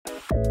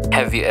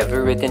Have you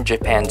ever ridden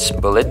Japan's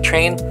bullet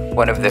train?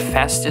 One of the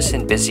fastest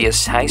and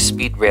busiest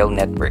high-speed rail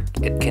network.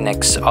 It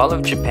connects all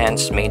of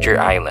Japan's major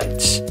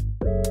islands.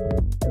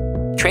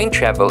 Train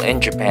travel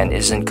in Japan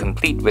isn't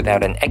complete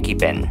without an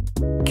Ekiben,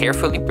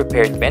 carefully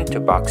prepared bento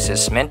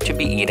boxes meant to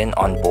be eaten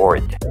on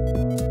board.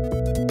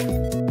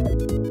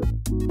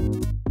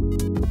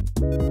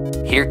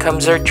 Here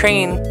comes our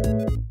train!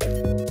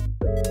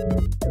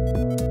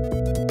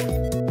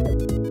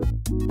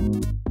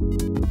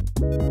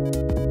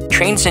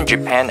 Trains in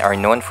Japan are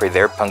known for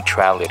their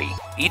punctuality.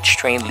 Each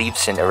train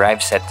leaves and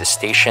arrives at the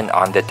station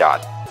on the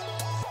dot.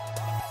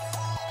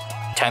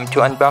 Time to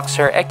unbox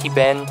our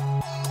Ekiben!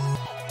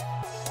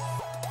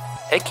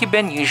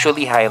 Ekiben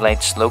usually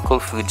highlights local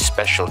food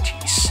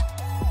specialties.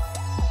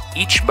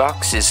 Each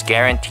box is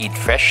guaranteed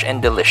fresh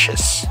and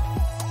delicious.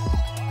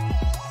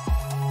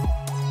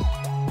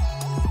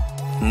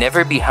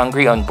 Never be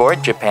hungry on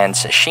board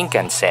Japan's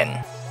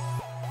Shinkansen.